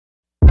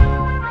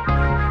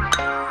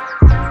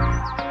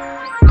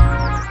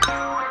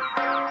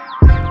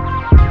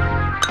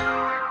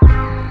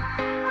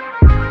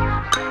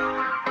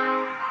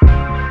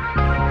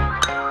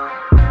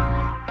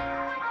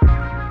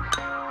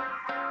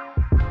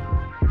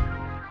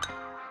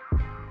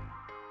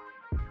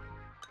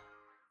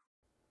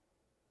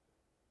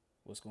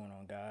What's going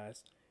on,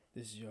 guys?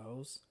 This is your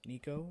host,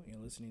 Nico, and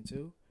you're listening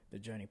to the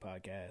Journey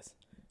Podcast.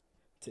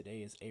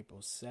 Today is April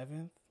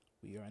 7th.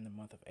 We are in the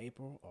month of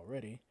April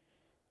already,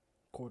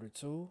 quarter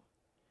two,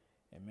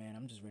 and man,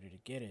 I'm just ready to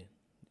get it.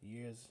 The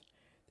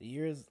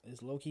years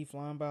is low key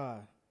flying by.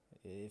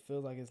 It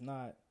feels like it's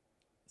not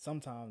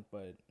sometimes,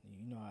 but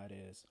you know how it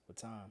is with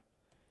time.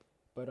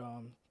 But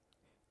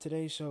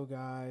today's show,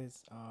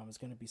 guys, is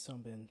gonna be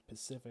something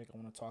specific I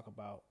want to talk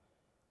about.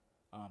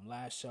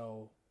 Last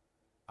show,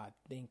 I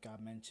think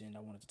I mentioned I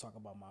wanted to talk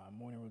about my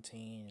morning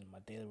routine and my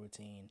daily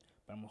routine,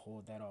 but I'm gonna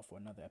hold that off for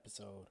another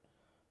episode.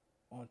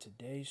 On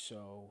today's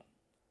show,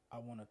 I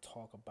want to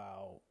talk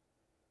about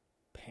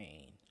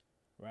pain,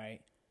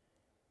 right?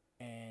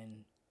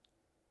 And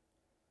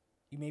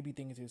you may be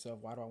thinking to yourself,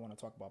 why do I want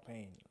to talk about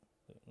pain?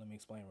 Let me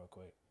explain real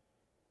quick.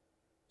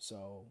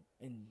 So,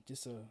 and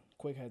just a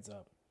quick heads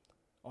up,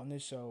 on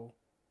this show,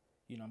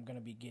 I'm going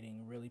to be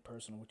getting really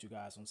personal with you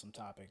guys on some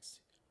topics.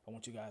 I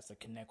want you guys to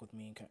connect with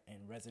me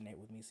and resonate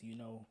with me so you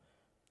know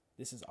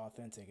this is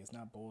authentic. It's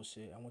not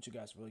bullshit. I want you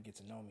guys to really get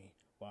to know me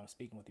while I'm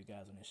speaking with you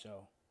guys on this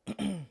show.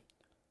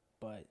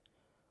 But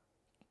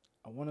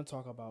I want to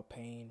talk about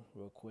pain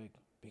real quick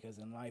because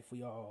in life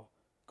we all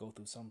go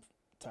through some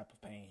type of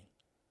pain.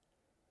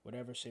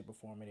 Whatever shape or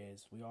form it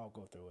is, we all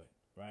go through it,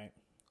 right?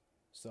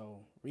 So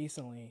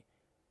recently,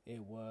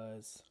 it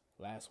was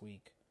last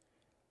week,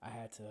 I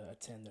had to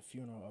attend the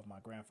funeral of my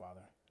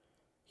grandfather.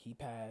 He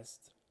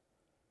passed,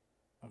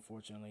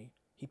 unfortunately.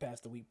 He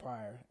passed the week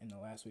prior in the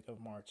last week of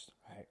March.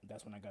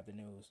 That's when I got the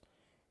news.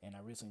 And I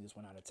recently just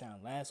went out of town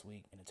last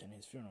week and attended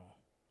his funeral.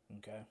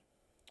 Okay?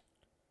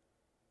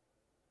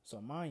 So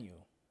mind you,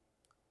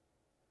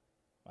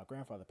 my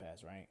grandfather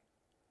passed, right?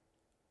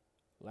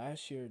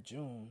 Last year,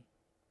 June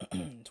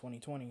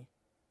 2020,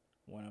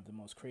 one of the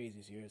most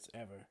craziest years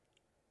ever,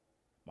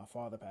 my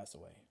father passed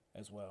away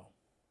as well,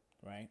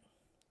 right?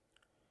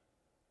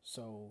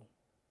 So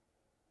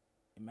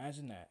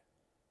imagine that.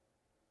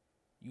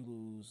 You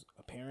lose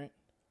a parent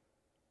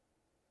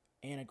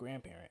and a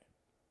grandparent,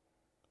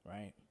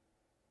 right?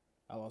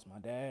 I lost my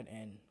dad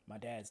and my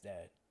dad's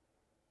dad,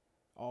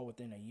 all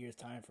within a year's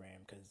time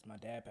frame because my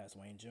dad passed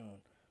away in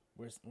June.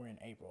 We're in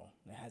April.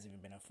 It hasn't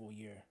even been a full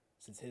year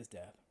since his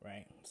death,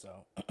 right?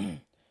 So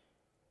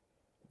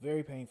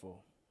very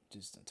painful,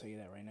 just to tell you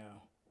that right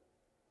now.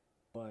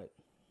 But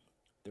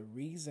the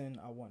reason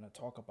I want to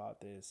talk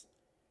about this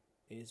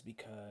is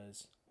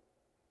because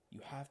you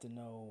have to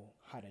know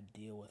how to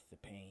deal with the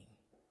pain,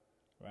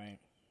 right?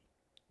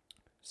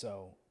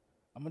 So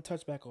I'm gonna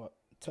touch back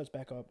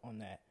up on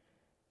that,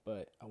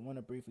 but I want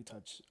to briefly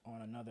touch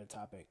on another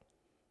topic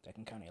that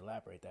can kind of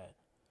elaborate that.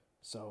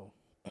 So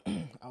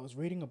I was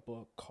reading a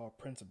book called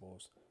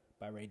Principles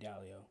by Ray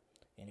Dalio,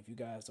 and if you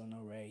guys don't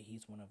know Ray,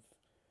 he's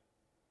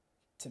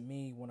to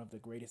me, one of the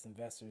greatest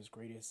investors,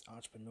 greatest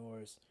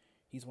entrepreneurs.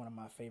 He's one of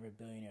my favorite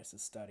billionaires to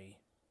study,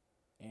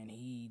 and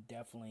he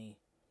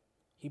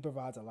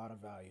provides a lot of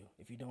value.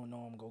 If you don't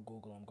know him, go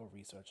Google him, go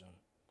research him.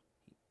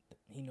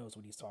 He knows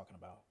what he's talking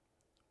about.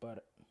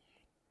 But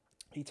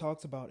he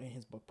talks about in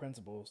his book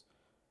Principles,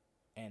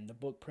 and the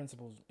book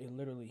Principles,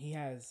 he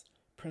has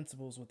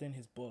principles within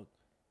his book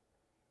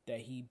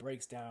that he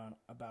breaks down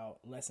about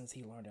lessons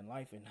he learned in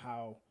life and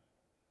how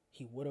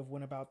he would have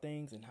went about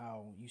things and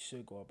how you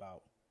should go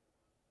about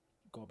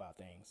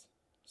things.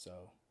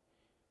 So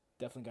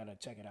definitely gotta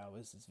check it out.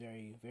 It's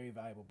very, very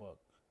valuable book.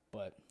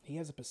 But he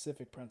has a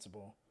specific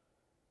principle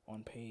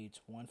on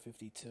page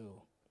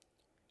 152,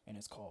 and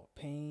it's called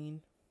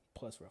pain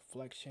plus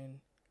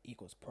reflection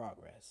equals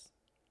progress.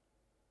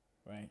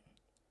 Right?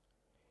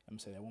 I'm gonna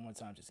say that one more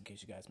time just in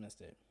case you guys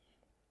missed it.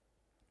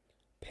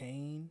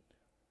 Pain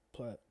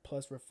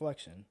plus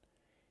reflection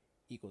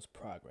equals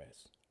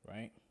progress,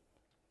 right?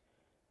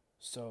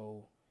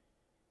 So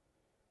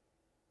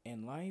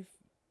in life,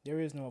 there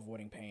is no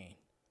avoiding pain,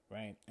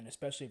 right? And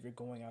especially if you're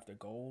going after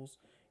goals,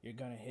 you're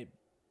gonna hit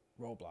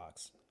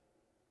roadblocks.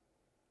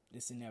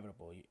 It's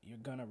inevitable. You're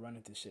gonna run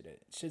into shit.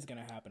 Shit's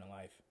gonna happen in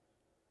life,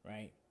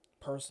 right?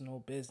 Personal,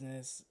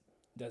 business,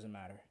 doesn't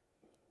matter.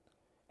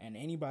 And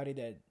anybody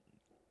that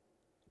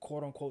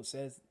quote unquote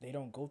says they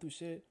don't go through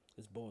shit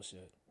is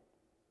bullshit.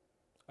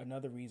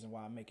 Another reason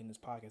why I'm making this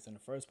podcast in the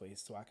first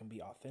place, so I can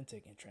be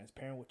authentic and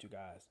transparent with you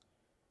guys.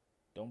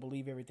 Don't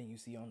believe everything you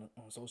see on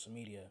social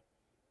media,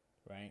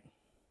 right?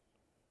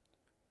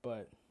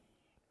 But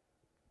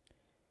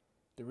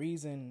the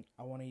reason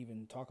I want to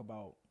even talk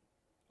about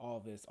all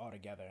of this all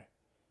together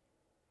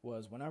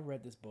was when I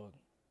read this book,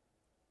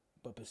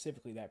 but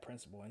specifically that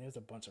principle, and there's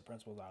a bunch of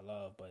principles I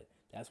love, but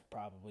that's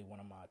probably one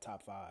of my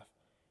top 5.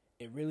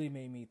 It really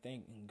made me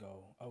think and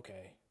go,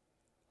 okay,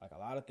 like a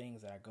lot of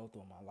things that I go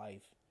through in my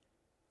life,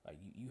 like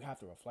you have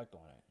to reflect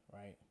on it,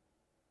 right?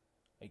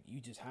 Like you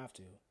just have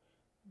to.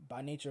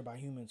 By nature, by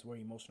humans, we're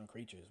emotional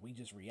creatures. We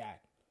just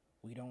react.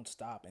 We don't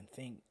stop and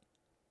think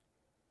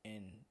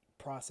and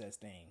process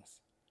things,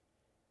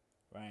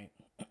 right?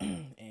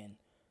 And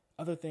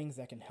other things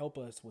that can help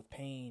us with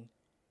pain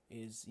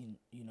is,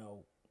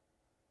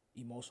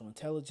 emotional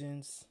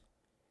intelligence.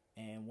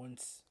 And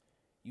once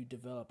you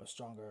develop a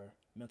stronger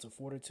mental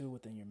fortitude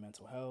within your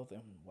mental health,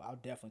 and I'll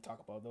definitely talk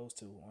about those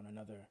two on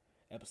another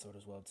episode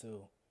as well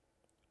too.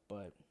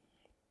 But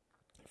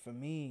for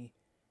me,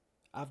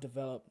 I've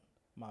developed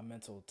my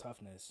mental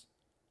toughness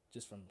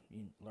just from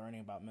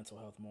learning about mental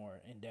health more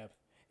in depth,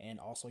 and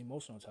also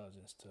emotional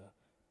intelligence to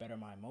better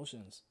my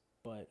emotions.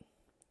 But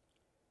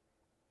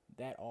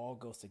that all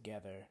goes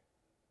together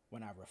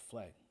when I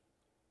reflect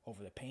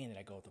over the pain that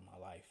I go through my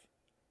life.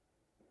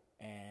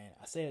 And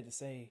I say that to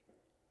say,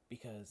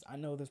 because I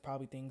know there's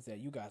probably things that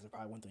you guys have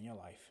probably went through in your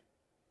life.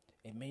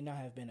 It may not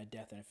have been a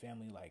death in a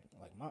family like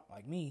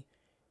me,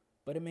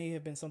 but it may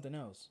have been something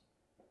else.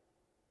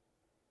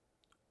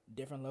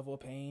 Different level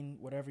of pain,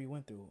 whatever you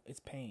went through, it's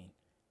pain.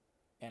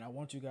 And I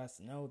want you guys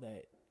to know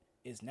that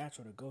it's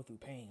natural to go through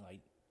pain.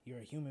 Like, you're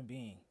a human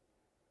being.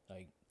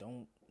 Like,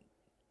 don't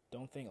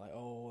think like,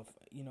 oh,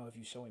 if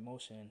you show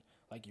emotion,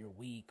 like you're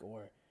weak,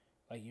 or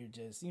like you're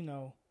just,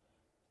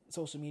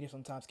 social media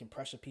sometimes can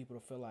pressure people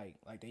to feel like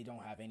they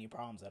don't have any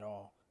problems at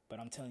all. But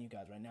I'm telling you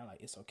guys right now,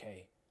 like, it's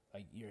okay.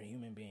 Like, you're a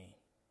human being,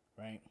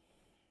 right?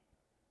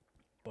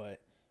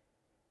 But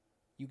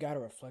you got to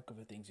reflect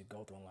over things you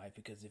go through in life,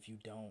 because if you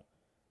don't,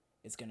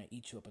 it's going to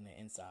eat you up on the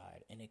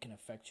inside, and it can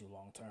affect you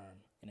long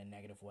term in a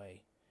negative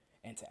way.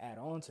 And to add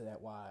on to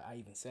that, why I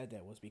even said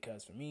that was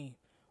because for me,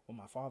 when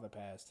my father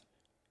passed,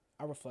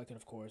 I reflected,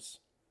 of course,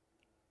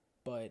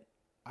 but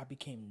I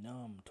became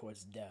numb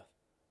towards death,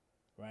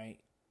 right?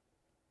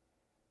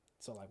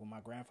 So like when my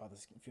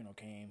grandfather's funeral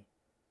came,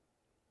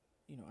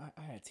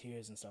 I had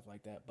tears and stuff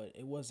like that, but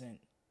it wasn't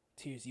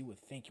tears you would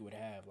think you would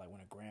have like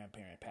when a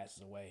grandparent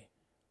passes away.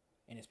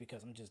 And it's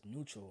because I'm just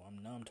neutral.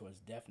 I'm numb towards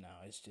death now.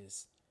 It's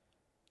just,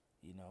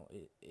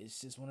 it's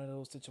just one of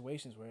those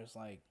situations where it's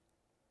like,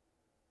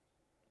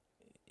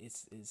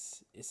 it's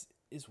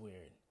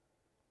weird.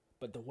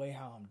 But the way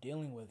how I'm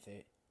dealing with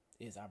it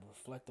is I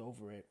reflect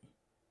over it,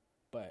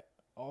 but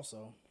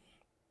also,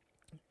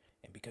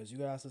 and because you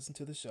guys listen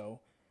to the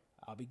show,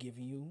 I'll be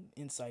giving you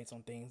insights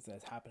on things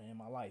that's happening in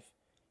my life.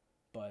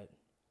 But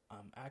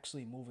I'm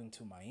actually moving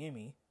to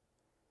Miami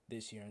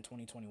this year in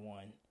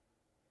 2021.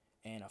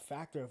 And a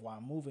factor of why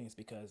I'm moving is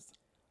because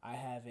I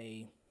have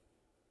a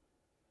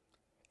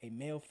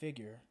male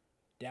figure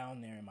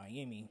down there in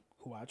Miami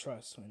who I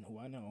trust and who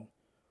I know,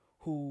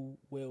 who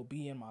will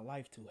be in my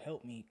life to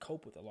help me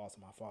cope with the loss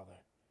of my father,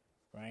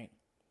 right?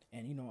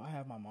 And, I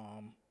have my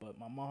mom, but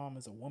my mom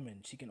is a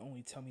woman. She can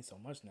only tell me so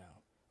much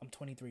now. I'm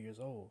 23 years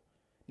old.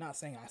 Not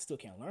saying I still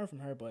can't learn from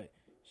her, but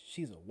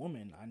she's a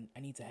woman. I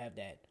need to have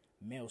that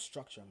male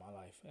structure in my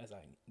life as I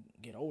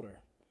get older.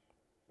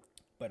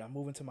 But I'm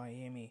moving to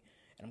Miami,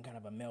 and I'm kind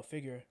of a male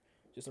figure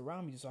just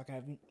around me, just so I can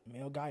have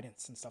male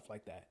guidance and stuff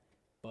like that.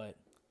 But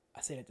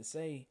I say that to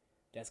say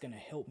that's going to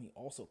help me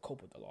also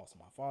cope with the loss of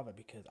my father,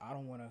 because I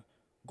don't want to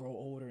grow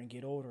older and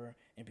get older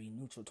and be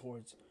neutral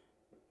towards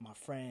my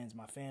friends,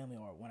 my family,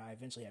 or when I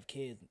eventually have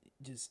kids,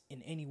 just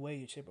in any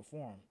way, shape, or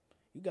form.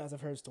 You guys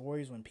have heard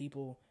stories when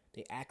people,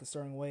 they act a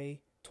certain way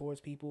towards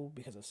people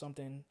because of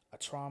something, a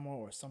trauma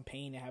or some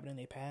pain that happened in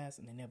their past,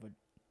 and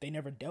they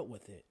never dealt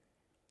with it.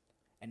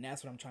 And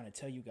that's what I'm trying to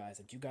tell you guys,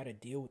 that you got to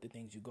deal with the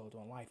things you go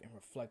through in life and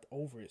reflect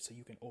over it so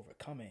you can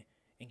overcome it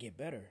and get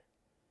better.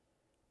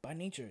 By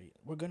nature,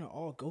 we're going to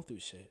all go through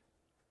shit.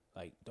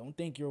 Like, don't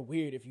think you're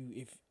weird if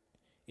you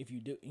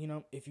do,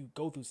 if you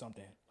go through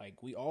something. Like,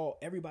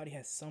 everybody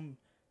has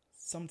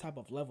some type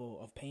of level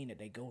of pain that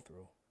they go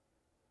through.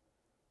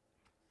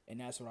 And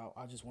that's what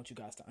I just want you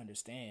guys to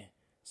understand.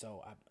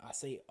 So I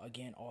say,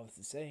 again, all this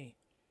to say,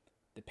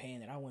 the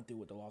pain that I went through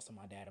with the loss of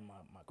my dad and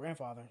my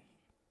grandfather,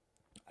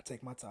 I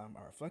take my time,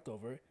 I reflect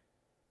over it,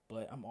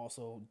 but I'm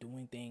also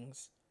doing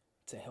things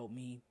to help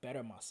me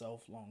better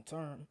myself long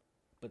term,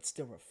 but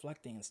still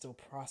reflecting and still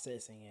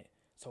processing it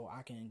so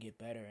I can get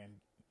better and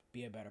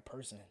be a better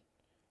person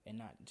and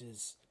not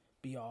just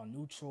be all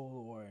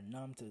neutral or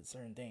numb to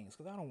certain things,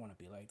 because I don't want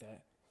to be like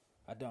that.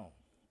 I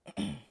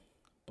don't.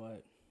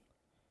 But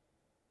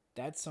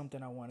that's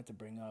something I wanted to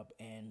bring up.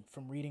 And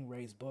from reading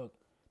Ray's book,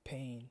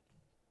 Pain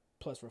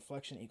plus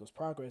Reflection equals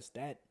Progress,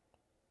 that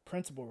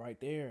principle right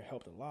there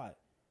helped a lot,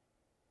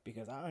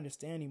 because I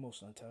understand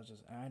emotional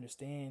intelligence. I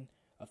understand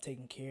of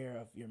taking care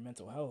of your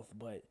mental health,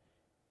 but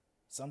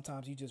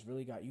sometimes you just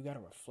really got to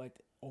reflect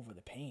over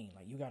the pain.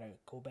 Like, you got to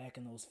go back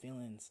in those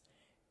feelings,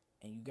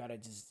 and you got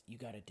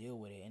to deal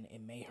with it. And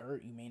it may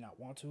hurt. You may not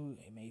want to.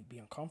 It may be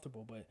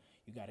uncomfortable, but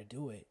you got to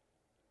do it.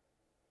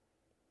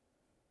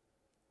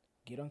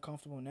 Get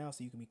uncomfortable now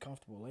so you can be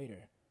comfortable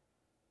later.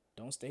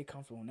 Don't stay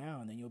comfortable now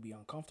and then you'll be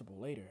uncomfortable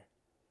later.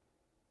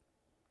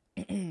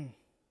 And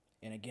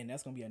again,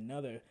 that's going to be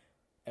another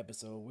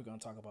episode. We're going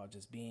to talk about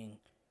just being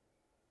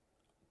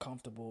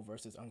comfortable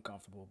versus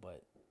uncomfortable.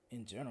 But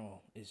in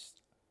general, it's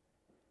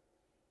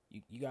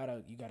you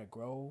gotta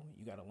grow,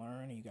 you gotta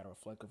learn, and you gotta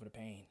reflect over the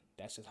pain.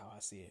 That's just how I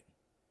see it,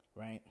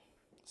 right?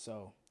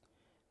 So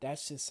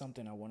that's just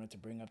something I wanted to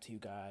bring up to you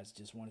guys.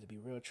 Just wanted to be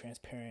real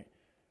transparent,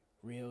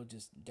 real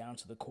just down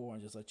to the core,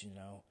 and just let you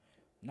know.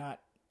 Not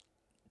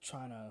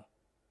trying to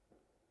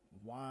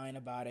whine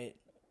about it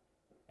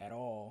at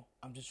all.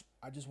 I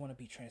just want to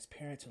be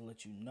transparent to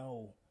let you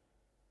know,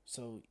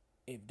 So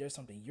if there's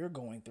something you're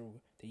going through,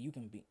 that you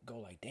can go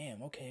like,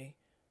 damn, okay,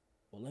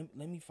 well,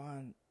 let me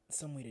find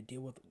some way to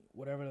deal with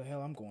whatever the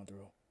hell I'm going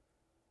through.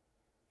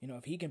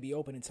 If he can be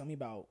open and tell me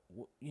about,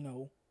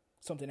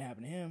 something that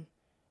happened to him,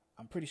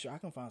 I'm pretty sure I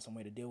can find some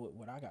way to deal with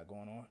what I got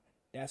going on.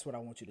 That's what I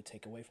want you to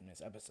take away from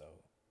this episode.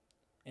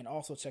 And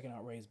also checking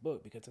out Ray's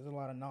book, because there's a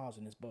lot of knowledge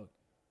in this book.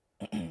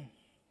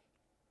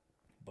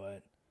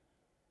 But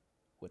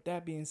with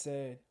that being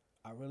said,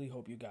 I really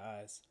hope you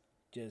guys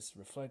just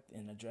reflect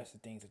and address the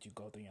things that you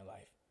go through in your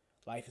life.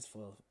 Life is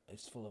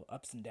full of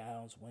ups and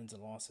downs, wins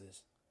and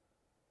losses.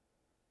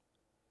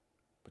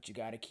 But you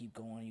got to keep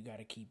going. You got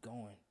to keep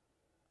going.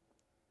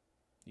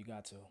 You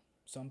got to.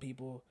 Some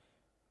people,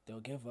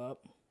 they'll give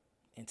up,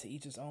 and to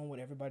each his own, what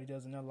everybody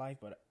does in their life,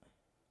 but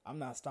I'm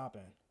not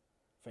stopping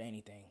for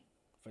anything,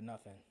 for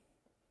nothing.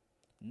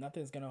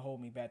 Nothing's going to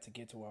hold me back to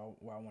get to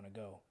where I want to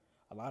go.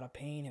 A lot of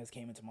pain has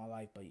came into my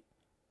life, but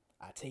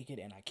I take it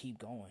and I keep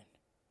going.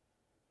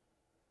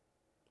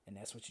 And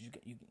that's what you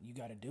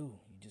got to do.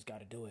 You just got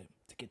to do it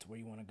to get to where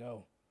you want to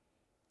go.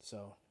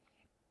 So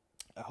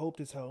I hope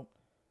this helped.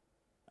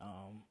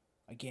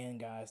 Again,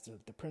 guys,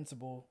 the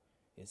principle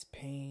is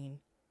pain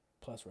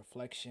plus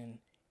reflection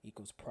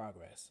equals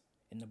progress.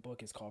 In the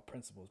book, it's called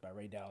Principles by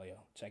Ray Dalio.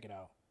 Check it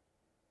out.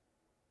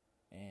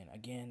 And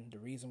again, the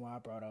reason why I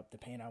brought up the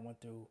pain I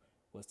went through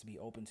was to be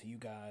open to you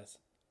guys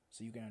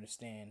so you can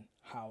understand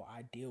how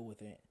I deal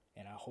with it.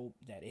 And I hope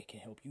that it can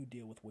help you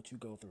deal with what you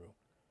go through,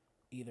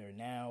 either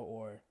now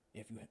or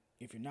if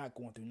you're not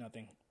going through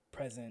nothing,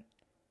 present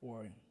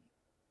or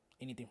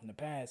anything from the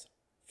past,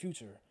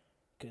 future,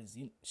 because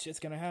shit's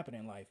gonna happen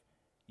in life.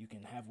 You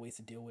can have ways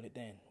to deal with it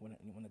then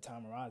when the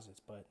time arises.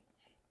 But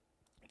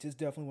just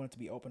definitely wanted to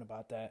be open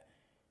about that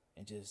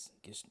and just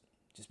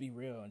be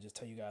real and just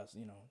tell you guys,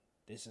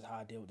 this is how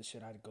I deal with the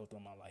shit I go through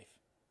in my life,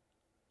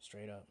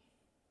 straight up.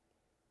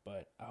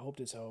 But I hope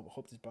this helped.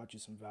 Hope this brought you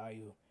some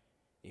value.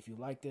 If you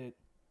liked it,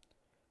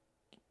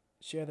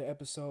 share the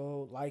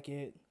episode, like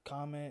it,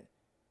 comment,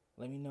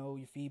 let me know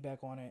your feedback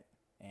on it,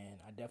 and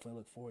I definitely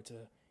look forward to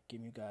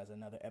giving you guys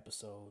another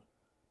episode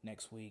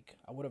next week.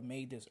 I would have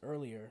made this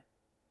earlier,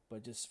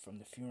 but just from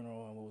the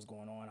funeral and what was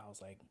going on, I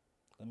was like,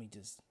 let me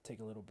just take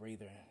a little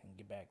breather and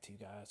get back to you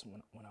guys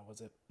when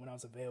I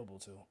was available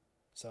to.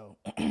 So,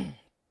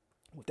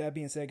 with that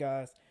being said,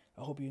 guys,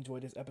 I hope you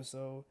enjoyed this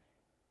episode.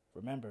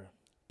 Remember,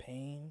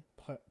 pain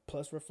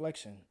plus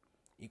reflection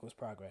equals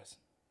progress.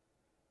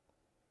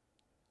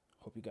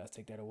 Hope you guys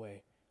take that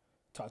away.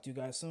 Talk to you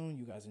guys soon.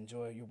 You guys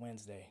enjoy your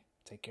Wednesday.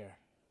 Take care.